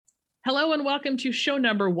Hello and welcome to show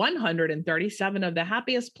number 137 of The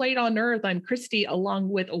Happiest Plate on Earth. I'm Christy along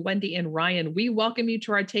with Wendy and Ryan. We welcome you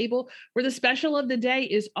to our table where the special of the day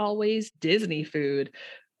is always Disney food.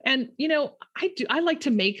 And, I like to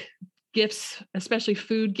make gifts, especially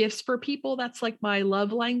food gifts for people. That's like my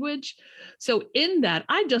love language. So in that,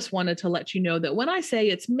 I just wanted to let you know that when I say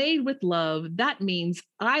it's made with love, that means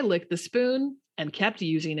I licked the spoon and kept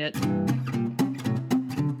using it.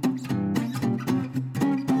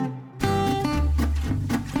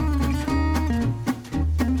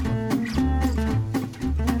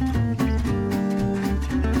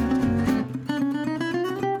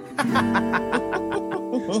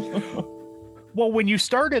 Well, when you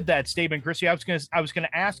started that statement, Chrissy, I was gonna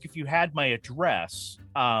ask if you had my address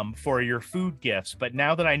for your food gifts, but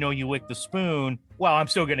now that I know you licked the spoon, well, I'm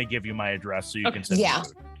still gonna give you my address so you can send me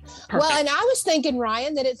food. Perfect. Well, and I was thinking,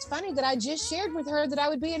 Ryan, that it's funny that I just shared with her that I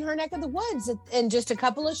would be in her neck of the woods in just a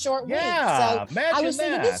couple of short weeks. So I was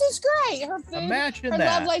thinking, this is great. Her food, her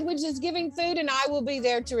love language is giving food, and I will be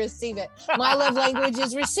there to receive it. My love language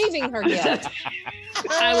is receiving her gift.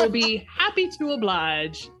 I will be happy to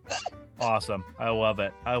oblige. Awesome. I love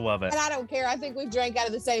it. And I don't care. I think we drank out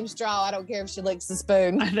of the same straw. I don't care if she licks the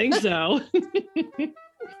spoon. I think so.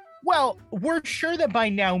 Well, we're sure that by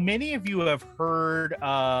now many of you have heard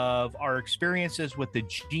of our experiences with the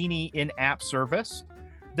Genie in-app service.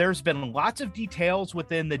 There's been lots of details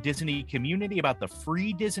within the Disney community about the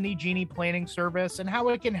free Disney Genie planning service and how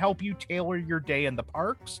it can help you tailor your day in the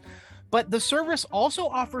parks. But the service also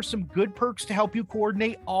offers some good perks to help you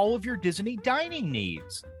coordinate all of your Disney dining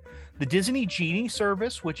needs. The Disney Genie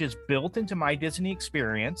service, which is built into My Disney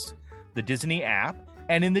Experience, the Disney app,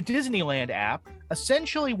 and in the Disneyland app,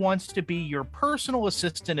 essentially wants to be your personal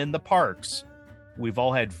assistant in the parks. We've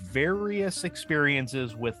all had various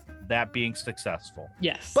experiences with that being successful.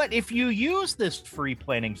 Yes. But if you use this free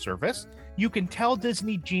planning service, you can tell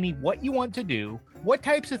Disney Genie what you want to do, what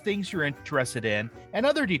types of things you're interested in, and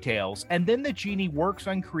other details, and then the Genie works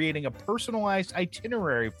on creating a personalized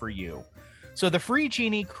itinerary for you. So the free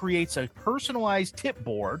Genie creates a personalized tip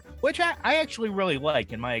board, which I actually really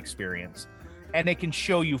like in my experience. And it can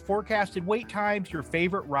show you forecasted wait times, your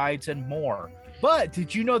favorite rides, and more. But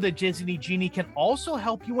did you know that Disney Genie can also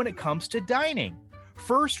help you when it comes to dining?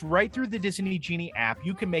 First, right through the Disney Genie app,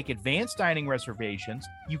 you can make advanced dining reservations.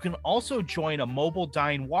 You can also join a mobile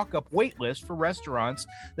dine walk-up wait list for restaurants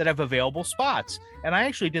that have available spots. And I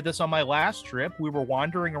actually did this on my last trip. We were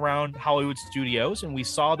wandering around Hollywood Studios, and we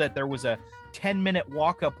saw that there was a 10-minute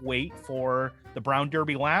walk-up wait for the Brown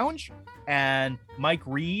Derby Lounge. And Mike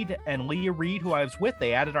Reed and Leah Reed, who I was with,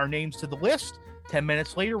 they added our names to the list. 10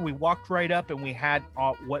 minutes later, we walked right up and we had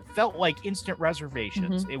what felt like instant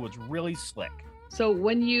reservations. Mm-hmm. It was really slick. So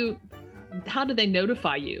how did they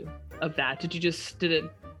notify you of that? Did the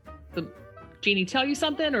Genie tell you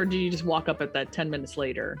something, or did you just walk up at that 10 minutes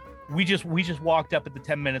later? We just walked up at the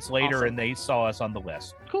 10 minutes later. Awesome. And they saw us on the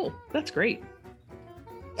list. Cool. That's great.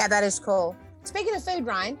 Yeah, that is cool. Speaking of food,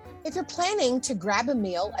 Ryan, if you're planning to grab a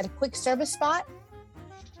meal at a quick service spot,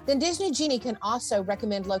 then Disney Genie can also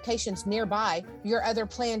recommend locations nearby your other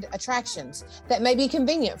planned attractions that may be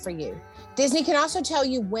convenient for you. Disney can also tell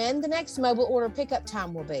you when the next mobile order pickup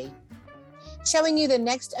time will be. Showing you the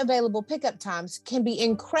next available pickup times can be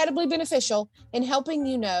incredibly beneficial in helping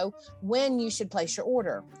you know when you should place your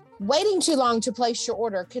order. Waiting too long to place your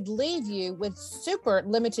order could leave you with super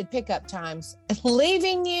limited pickup times,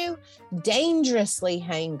 leaving you dangerously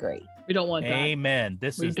hangry. We don't want that. Amen.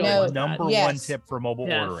 This is the number one tip for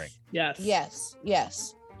mobile ordering.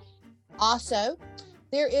 Yes. Also,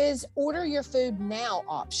 there is Order Your Food Now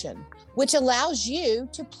option, which allows you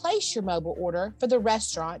to place your mobile order for the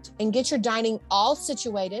restaurant and get your dining all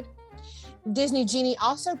situated. Disney Genie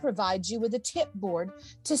also provides you with a tip board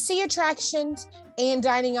to see attractions and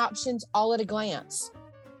dining options all at a glance.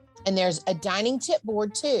 And there's a dining tip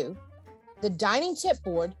board too. The dining tip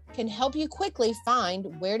board can help you quickly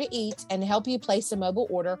find where to eat and help you place a mobile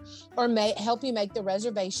order, or may help you make the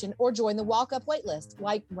reservation or join the walk-up wait list,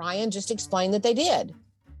 like Ryan just explained that they did.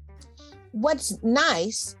 What's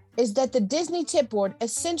nice is that the Disney tip board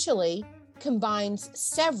essentially combines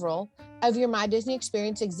several of your My Disney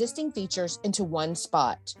Experience existing features into one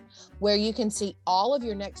spot, where you can see all of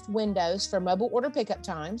your next windows for mobile order pickup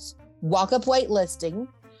times, walk-up wait listing,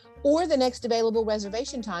 or the next available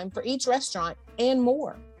reservation time for each restaurant, and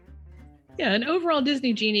more. Yeah, and overall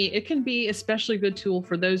Disney Genie, it can be especially a good tool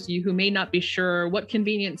for those of you who may not be sure what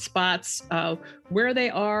convenient spots, where they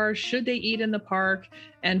are, should they eat in the park.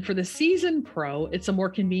 And for the Season Pro, it's a more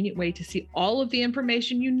convenient way to see all of the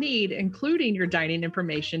information you need, including your dining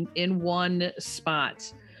information in one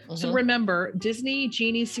spot. So remember, Disney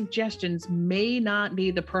Genie's suggestions may not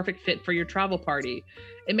be the perfect fit for your travel party.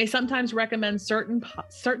 It may sometimes recommend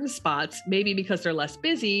certain spots, maybe because they're less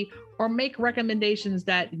busy, or make recommendations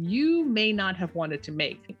that you may not have wanted to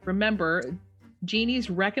make. Remember, Genie's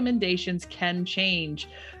recommendations can change.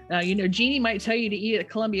 Genie might tell you to eat at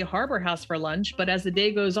Columbia Harbor House for lunch, but as the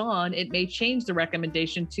day goes on, it may change the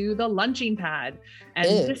recommendation to the lunching pad.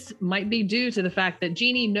 And this might be due to the fact that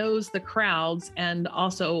Genie knows the crowds and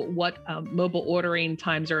also what mobile ordering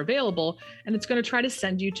times are available. And it's going to try to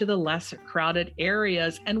send you to the less crowded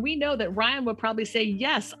areas. And we know that Ryan would probably say,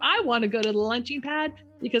 yes, I want to go to the lunching pad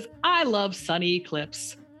because I love Sunny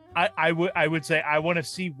Eclipse. I would say I want to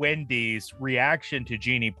see Wendy's reaction to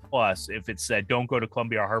Genie Plus if it said, don't go to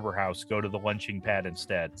Columbia Harbor House, go to the lunching pad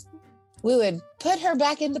instead. We would put her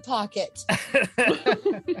back in the pocket.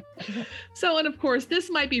 So, and of course,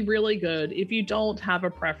 this might be really good if you don't have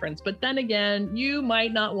a preference, but then again, you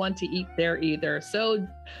might not want to eat there either. So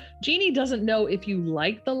Genie doesn't know if you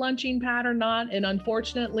like the lunching pad or not, and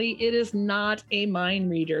unfortunately, it is not a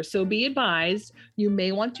mind reader. So be advised, you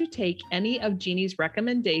may want to take any of Genie's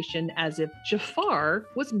recommendation as if Jafar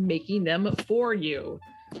was making them for you.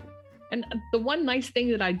 And the one nice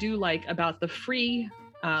thing that I do like about the free,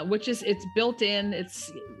 which is it's built in,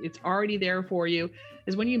 it's already there for you,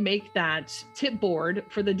 is when you make that tip board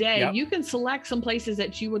for the day, you can select some places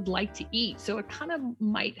that you would like to eat. So it kind of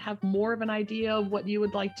might have more of an idea of what you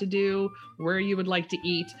would like to do, where you would like to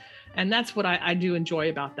eat. And that's what I do enjoy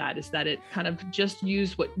about that, is that it kind of just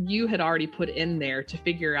used what you had already put in there to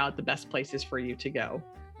figure out the best places for you to go.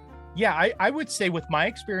 Yeah, I would say with my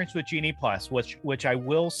experience with Genie Plus, which I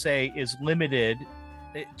will say is limited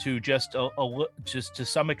to just to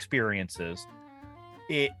some experiences,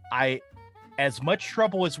 as much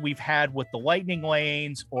trouble as we've had with the lightning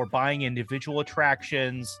lanes or buying individual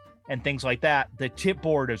attractions and things like that, the tip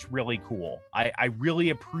board is really cool. I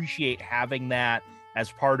really appreciate having that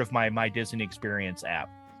as part of my Disney Experience app.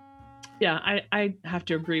 Yeah, I have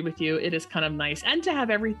to agree with you. It is kind of nice. And to have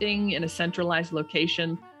everything in a centralized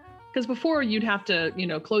location, because before you'd have to,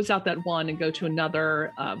 close out that one and go to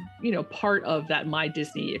another, part of that My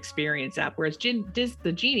Disney Experience app, whereas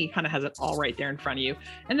the Genie kind of has it all right there in front of you.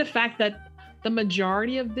 And the fact that the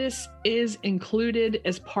majority of this is included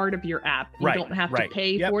as part of your app. You don't have to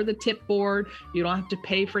pay for the tip board. You don't have to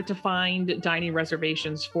pay for it to find dining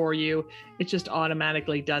reservations for you. It just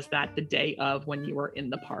automatically does that the day of when you are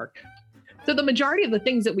in the park. So the majority of the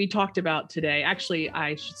things that we talked about today, actually,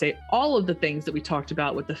 I should say all of the things that we talked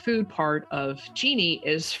about with the food part of Genie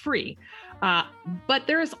is free. But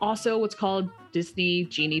there is also what's called Disney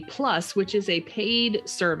Genie Plus, which is a paid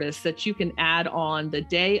service that you can add on the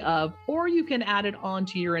day of, or you can add it on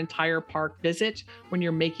to your entire park visit when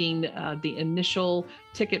you're making the initial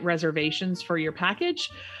ticket reservations for your package.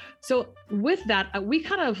 So with that,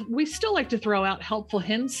 we still like to throw out helpful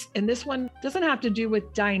hints. And this one doesn't have to do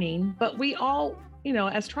with dining, but we all,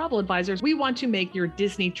 as travel advisors, we want to make your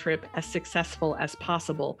Disney trip as successful as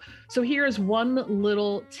possible. So here's one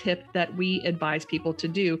little tip that we advise people to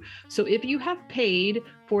do. So if you have paid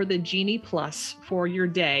for the Genie Plus for your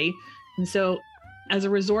day, and so as a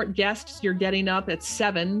resort guest, you're getting up at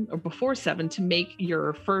 7 or before 7 to make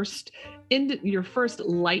your first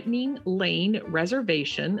lightning lane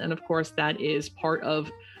reservation. And of course, that is part of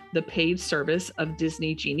the paid service of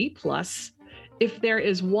Disney Genie Plus. If there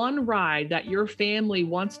is one ride that your family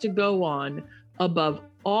wants to go on above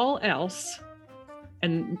all else,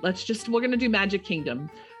 and we're going to do Magic Kingdom.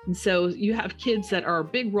 And so you have kids that are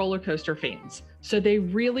big roller coaster fans. So they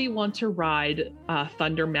really want to ride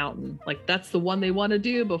Thunder Mountain. Like that's the one they want to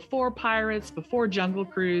do before Pirates, before Jungle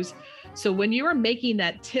Cruise. So when you are making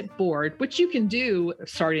that tip board, which you can do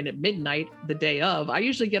starting at midnight the day of, I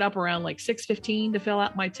usually get up around like 6:15 to fill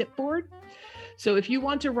out my tip board. So if you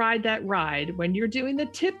want to ride that ride, when you're doing the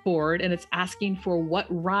tip board and it's asking for what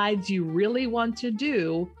rides you really want to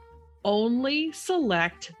do, only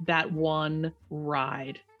select that one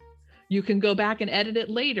ride. You can go back and edit it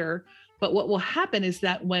later, but what will happen is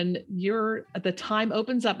that when the time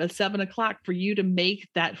opens up at 7 o'clock for you to make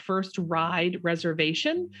that first ride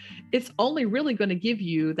reservation, it's only really going to give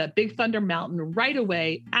you that Big Thunder Mountain right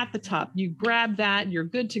away at the top. You grab that, you're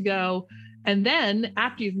good to go. And then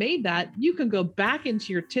after you've made that, you can go back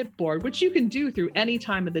into your tip board, which you can do through any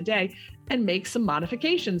time of the day, and make some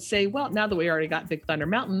modifications. Say, well, now that we already got Big Thunder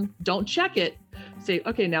Mountain, don't check it. Say,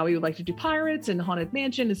 okay, now we would like to do Pirates and Haunted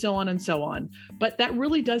Mansion and so on and so on. But that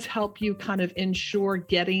really does help you kind of ensure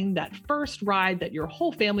getting that first ride that your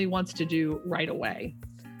whole family wants to do right away.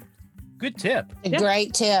 Good tip.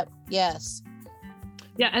 Great tip. Yes.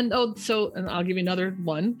 Yeah, and and I'll give you another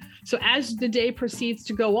one. So as the day proceeds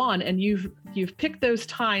to go on and you've picked those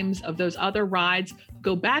times of those other rides,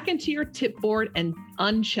 go back into your tip board and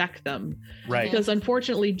uncheck them. Right. Because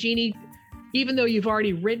unfortunately, Genie, even though you've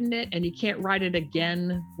already ridden it and you can't ride it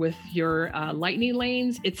again with your lightning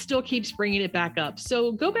lanes, it still keeps bringing it back up.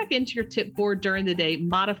 So go back into your tip board during the day,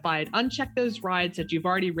 modify it, uncheck those rides that you've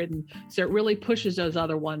already ridden, so it really pushes those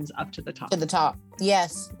other ones up to the top. To the top.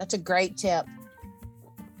 Yes, that's a great tip.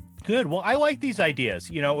 Good. Well, I like these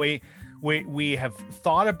ideas. You know, we have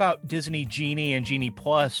thought about Disney Genie and Genie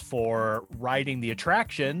Plus for riding the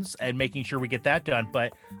attractions and making sure we get that done.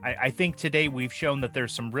 But I think today we've shown that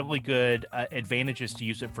there's some really good advantages to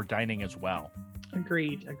use it for dining as well.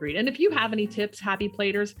 Agreed. And if you have any tips, Happy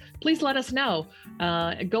Platers, please let us know.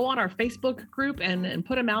 Go on our Facebook group and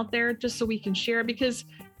put them out there just so we can share, because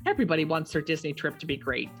everybody wants their Disney trip to be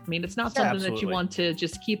great. I mean, it's not something that you want to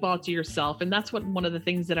just keep all to yourself. And that's one of the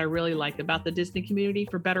things that I really like about the Disney community,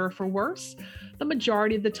 for better or for worse. The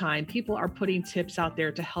majority of the time, people are putting tips out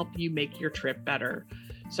there to help you make your trip better.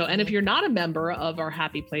 So, and if you're not a member of our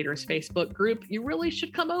Happy Platers Facebook group, you really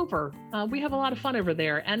should come over. We have a lot of fun over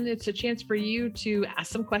there, and it's a chance for you to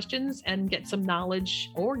ask some questions and get some knowledge,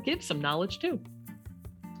 or give some knowledge too.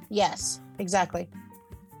 Yes, exactly.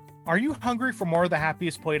 Are you hungry for more of the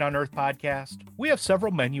Happiest Plate on Earth podcast? We have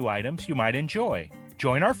several menu items you might enjoy.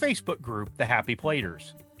 Join our Facebook group, The Happy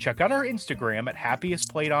Platers. Check out our Instagram at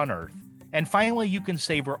Happiest Plate on Earth. And finally, you can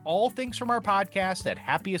savor all things from our podcast at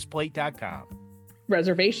happiestplate.com.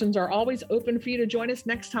 Reservations are always open for you to join us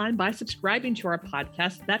next time by subscribing to our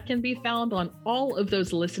podcast. That can be found on all of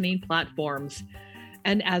those listening platforms.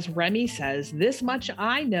 And as Remy says, this much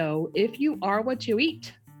I know: if you are what you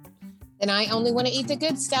eat, And I only want to eat the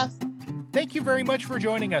good stuff. Thank you very much for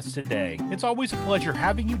joining us today. It's always a pleasure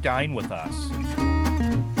having you dine with us.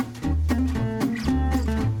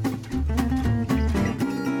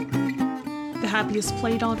 The Happiest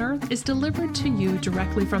Plate on Earth is delivered to you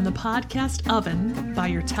directly from the podcast oven by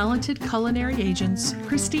your talented culinary agents,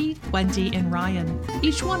 Christy, Wendy, and Ryan,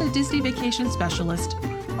 each one a Disney vacation specialist,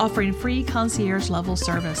 offering free concierge-level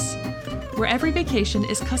service, where every vacation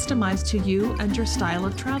is customized to you and your style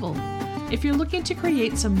of travel. If you're looking to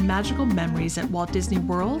create some magical memories at Walt Disney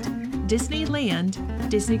World, Disneyland,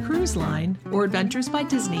 Disney Cruise Line, or Adventures by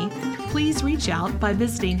Disney, please reach out by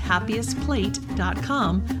visiting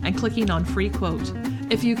happiestplate.com and clicking on free quote.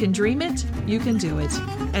 If you can dream it, you can do it.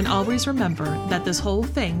 And always remember that this whole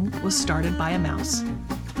thing was started by a mouse.